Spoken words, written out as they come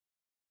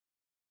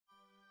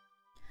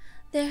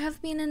There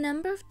have been a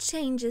number of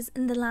changes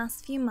in the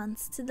last few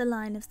months to the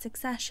line of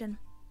succession.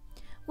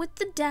 With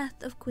the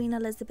death of Queen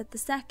Elizabeth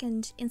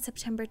II in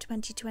September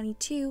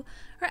 2022,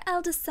 her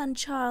eldest son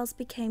Charles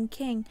became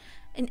king,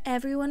 and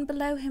everyone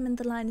below him in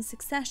the line of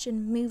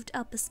succession moved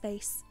up a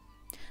space.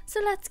 So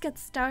let's get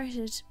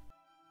started.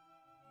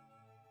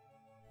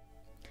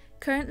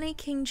 Currently,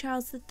 King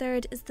Charles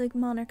III is the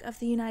monarch of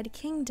the United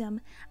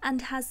Kingdom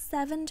and has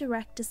 7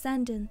 direct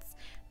descendants,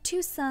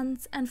 2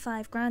 sons and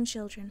 5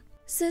 grandchildren.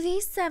 So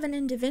these 7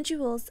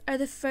 individuals are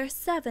the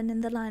first 7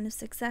 in the line of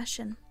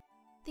succession.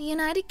 The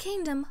United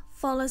Kingdom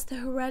follows the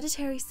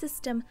hereditary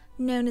system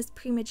known as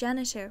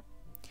primogeniture,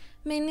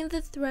 meaning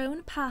the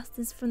throne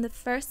passes from the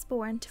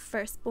firstborn to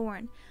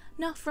firstborn,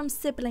 not from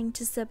sibling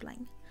to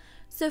sibling.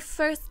 So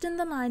first in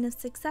the line of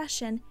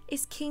succession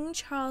is King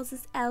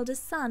Charles's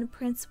eldest son,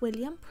 Prince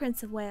William,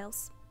 Prince of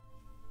Wales.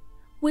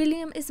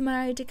 William is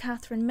married to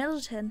Catherine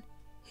Middleton,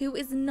 who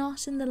is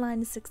not in the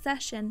line of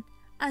succession,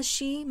 as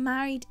she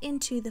married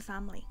into the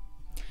family.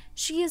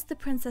 She is the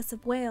Princess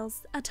of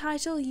Wales, a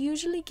title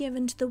usually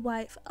given to the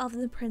wife of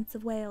the Prince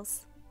of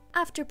Wales.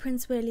 After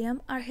Prince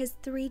William are his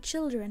 3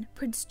 children,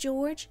 Prince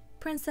George,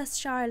 Princess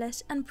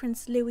Charlotte and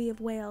Prince Louis of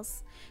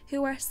Wales,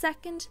 who are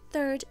 2nd,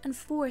 3rd and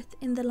 4th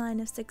in the line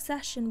of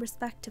succession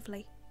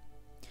respectively.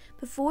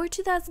 Before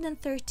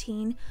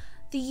 2013,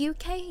 the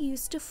UK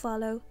used to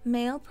follow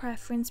male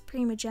preference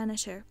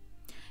primogeniture,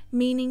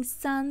 meaning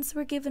sons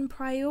were given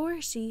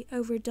priority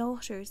over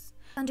daughters.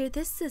 Under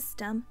this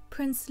system,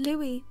 Prince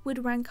Louis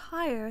would rank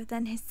higher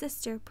than his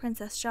sister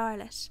Princess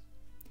Charlotte.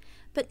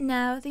 But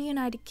now the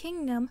United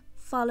Kingdom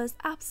follows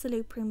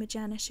absolute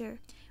primogeniture,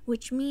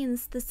 which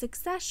means the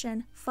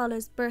succession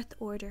follows birth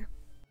order.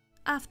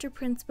 After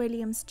Prince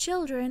William's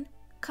children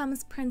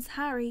comes Prince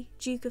Harry,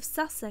 Duke of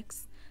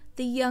Sussex,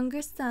 the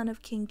younger son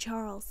of King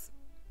Charles.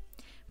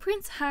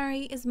 Prince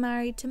Harry is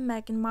married to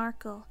Meghan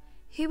Markle,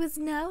 who is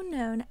now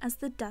known as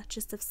the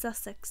Duchess of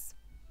Sussex,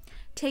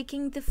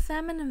 taking the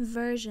feminine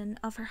version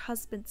of her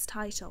husband's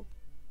title.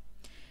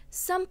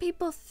 Some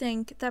people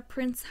think that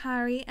Prince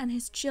Harry and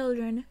his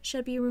children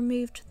should be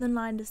removed from the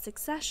line of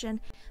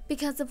succession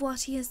because of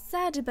what he has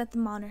said about the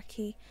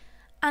monarchy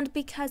and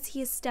because he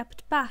has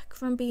stepped back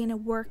from being a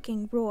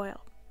working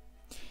royal.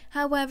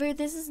 However,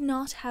 this is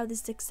not how the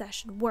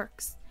succession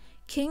works.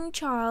 King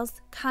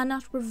Charles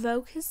cannot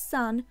revoke his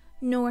son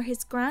nor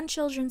his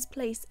grandchildren's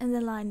place in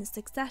the line of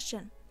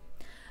succession.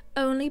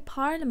 Only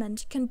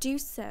Parliament can do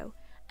so,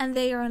 and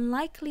they are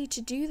unlikely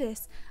to do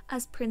this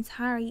as Prince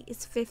Harry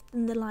is 5th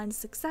in the line of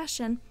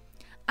succession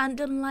and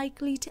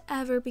unlikely to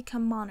ever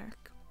become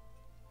monarch.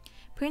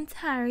 Prince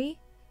Harry,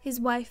 his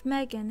wife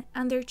Meghan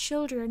and their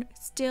children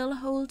still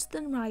hold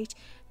the right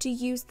to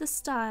use the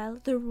style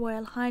the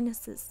Royal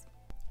Highnesses,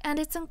 and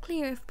it's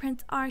unclear if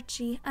Prince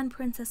Archie and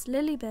Princess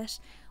Lilibet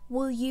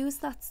will use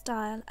that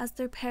style as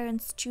their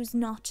parents choose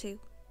not to.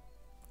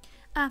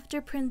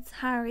 After Prince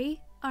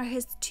Harry are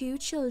his 2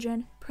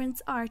 children,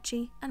 Prince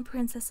Archie and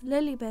Princess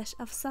Lilibet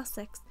of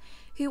Sussex,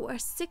 who are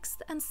 6th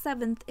and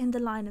 7th in the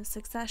line of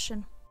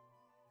succession.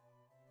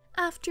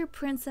 After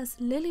Princess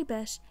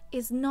Lilibet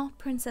is not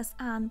Princess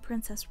Anne,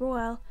 Princess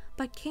Royal,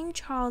 but King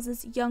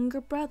Charles's younger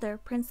brother,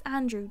 Prince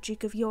Andrew,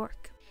 Duke of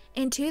York.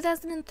 In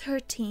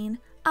 2013,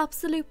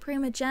 absolute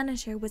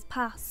primogeniture was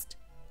passed.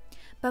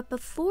 But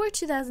before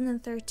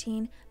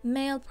 2013,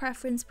 male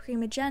preference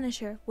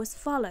primogeniture was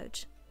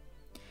followed,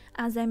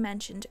 as I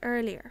mentioned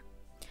earlier.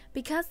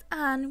 Because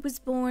Anne was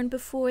born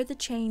before the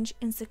change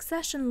in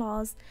succession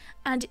laws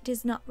and it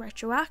is not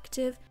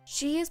retroactive,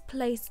 she is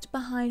placed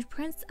behind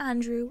Prince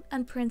Andrew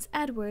and Prince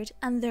Edward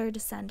and their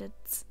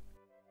descendants.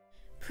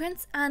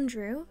 Prince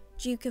Andrew,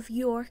 Duke of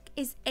York,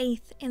 is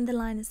 8th in the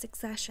line of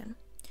succession.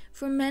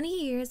 For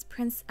many years,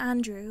 Prince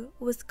Andrew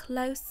was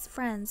close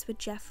friends with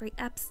Jeffrey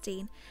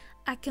Epstein,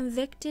 a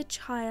convicted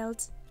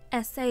child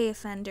SA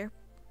offender.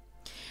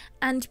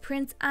 And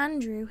Prince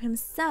Andrew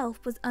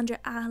himself was under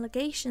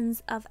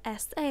allegations of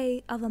SA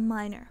of a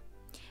minor.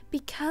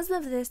 Because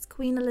of this,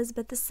 Queen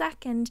Elizabeth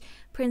II,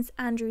 Prince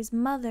Andrew's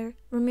mother,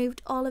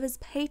 removed all of his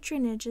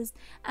patronages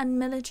and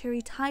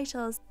military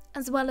titles,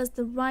 as well as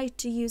the right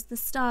to use the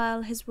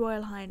style His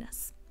Royal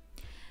Highness.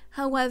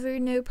 However,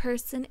 no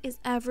person is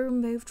ever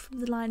removed from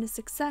the line of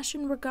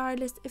succession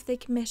regardless if they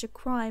commit a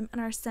crime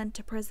and are sent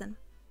to prison.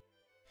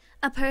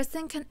 A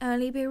person can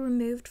only be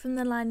removed from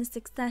the line of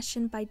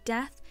succession by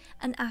death,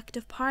 an act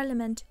of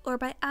Parliament, or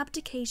by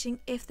abdicating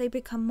if they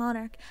become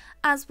monarch,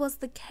 as was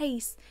the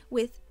case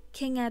with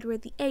King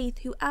Edward VIII,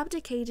 who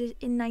abdicated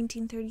in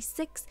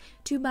 1936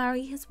 to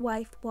marry his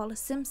wife Wallis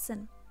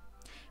Simpson.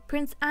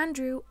 Prince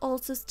Andrew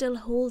also still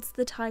holds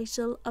the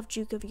title of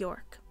Duke of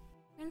York.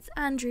 Prince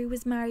Andrew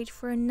was married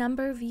for a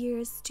number of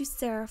years to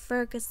Sarah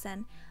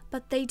Ferguson,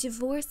 but they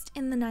divorced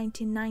in the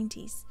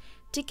 1990s.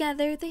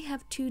 Together they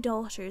have 2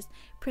 daughters,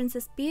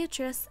 Princess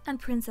Beatrice and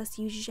Princess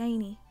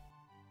Eugenie.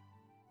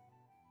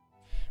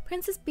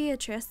 Princess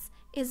Beatrice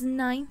is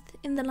 9th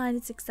in the line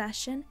of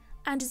succession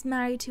and is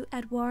married to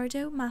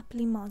Edoardo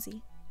Mapelli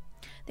Mozzi.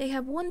 They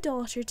have 1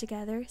 daughter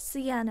together,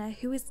 Sienna,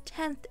 who is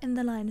 10th in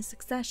the line of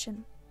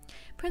succession.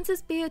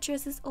 Princess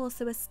Beatrice is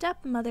also a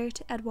stepmother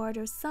to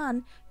Edoardo's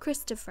son,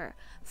 Christopher,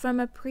 from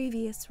a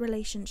previous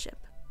relationship.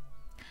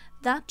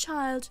 That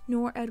child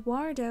nor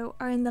Edoardo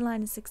are in the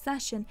line of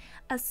succession,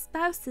 as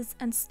spouses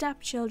and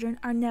stepchildren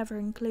are never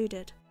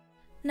included.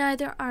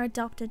 Neither are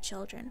adopted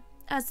children,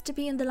 as to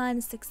be in the line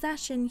of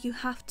succession you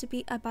have to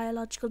be a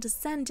biological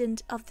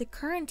descendant of the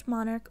current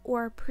monarch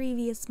or a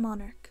previous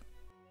monarch.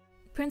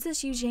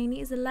 Princess Eugenie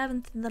is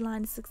 11th in the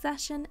line of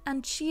succession,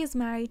 and she is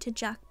married to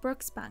Jack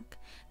Brooksbank.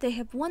 They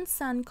have one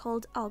son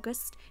called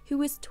August, who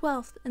is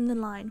 12th in the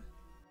line.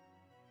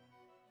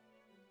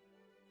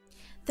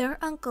 Their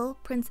uncle,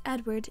 Prince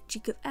Edward,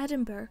 Duke of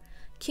Edinburgh,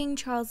 King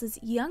Charles's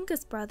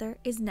youngest brother,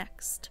 is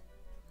next.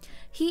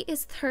 He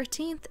is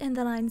 13th in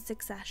the line of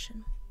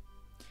succession.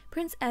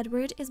 Prince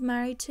Edward is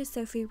married to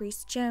Sophie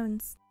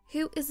Rhys-Jones,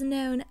 who is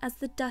known as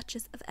the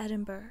Duchess of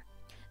Edinburgh.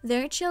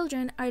 Their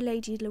children are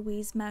Lady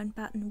Louise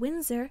Mountbatten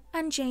Windsor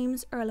and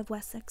James, Earl of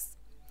Wessex.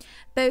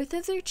 Both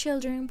of their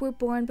children were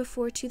born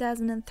before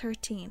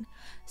 2013,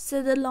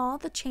 so the law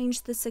that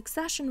changed the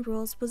succession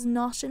rules was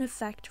not in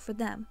effect for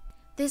them.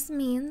 This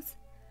means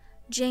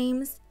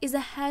James is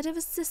ahead of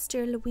his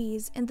sister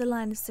Louise in the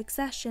line of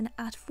succession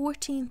at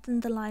 14th in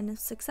the line of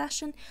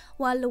succession,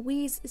 while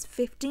Louise is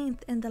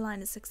 15th in the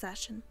line of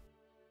succession.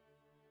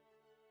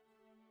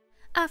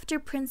 After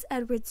Prince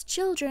Edward's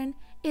children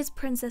is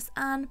Princess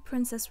Anne,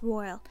 Princess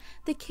Royal,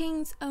 the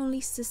King's only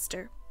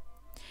sister.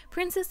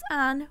 Princess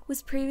Anne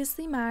was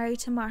previously married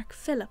to Mark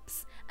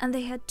Phillips, and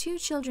they had 2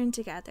 children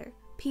together,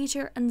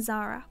 Peter and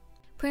Zara.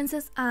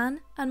 Princess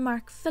Anne and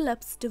Mark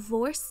Phillips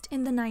divorced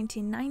in the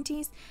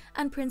 1990s,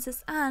 and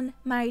Princess Anne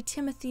married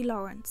Timothy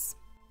Lawrence.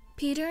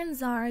 Peter and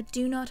Zara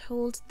do not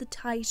hold the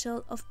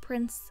title of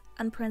Prince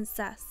and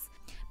Princess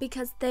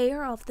because they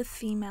are of the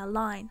female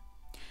line.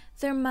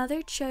 Their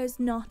mother chose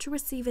not to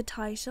receive a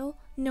title,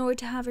 nor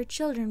to have her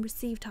children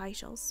receive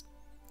titles.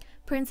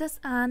 Princess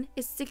Anne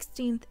is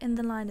 16th in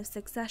the line of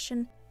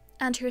succession,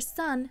 and her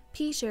son,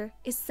 Peter,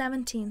 is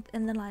 17th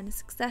in the line of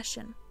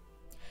succession.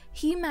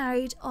 He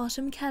married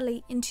Autumn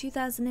Kelly in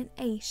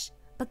 2008,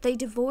 but they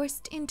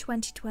divorced in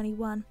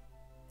 2021.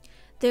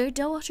 Their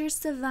daughters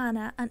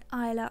Savannah and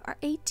Isla are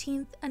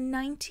 18th and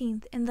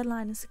 19th in the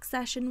line of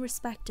succession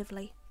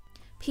respectively.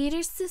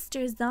 Peter's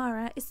sister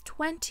Zara is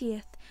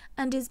 20th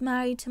and is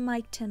married to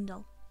Mike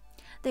Tyndall.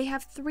 They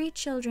have 3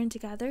 children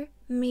together,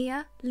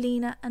 Mia,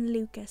 Lena and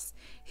Lucas,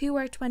 who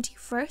are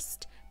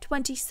 21st,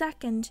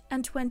 22nd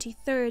and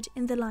 23rd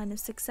in the line of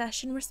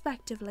succession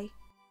respectively.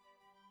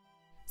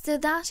 So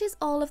that is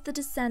all of the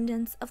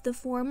descendants of the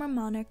former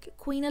monarch,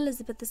 Queen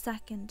Elizabeth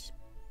II.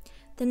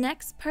 The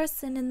next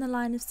person in the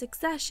line of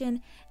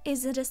succession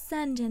is a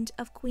descendant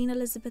of Queen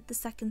Elizabeth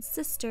II's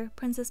sister,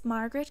 Princess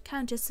Margaret,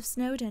 Countess of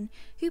Snowdon,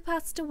 who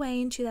passed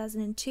away in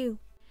 2002.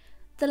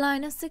 The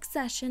line of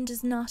succession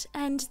does not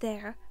end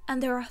there,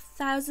 and there are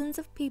thousands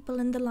of people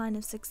in the line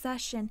of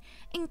succession,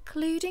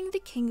 including the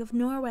King of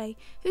Norway,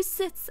 who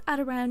sits at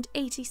around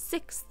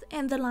 86th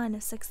in the line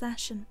of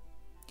succession.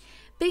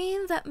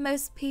 Being that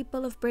most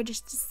people of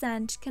British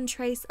descent can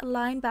trace a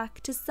line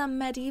back to some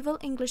medieval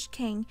English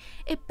king,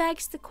 it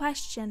begs the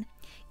question,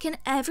 can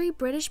every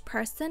British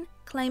person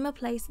claim a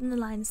place in the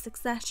line of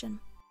succession?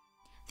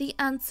 The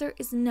answer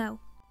is no.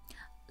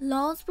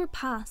 Laws were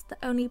passed that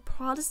only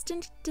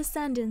Protestant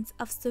descendants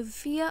of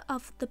Sophia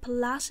of the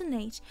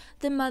Palatinate,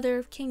 the mother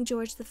of King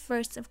George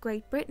I of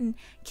Great Britain,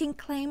 can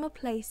claim a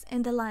place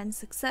in the line of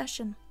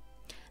succession.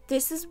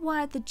 This is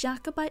why the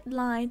Jacobite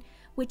line,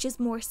 which is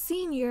more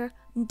senior,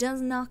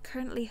 does not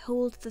currently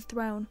hold the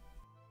throne.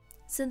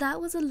 So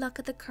that was a look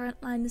at the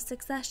current line of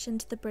succession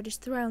to the British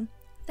throne.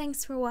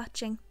 Thanks for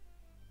watching.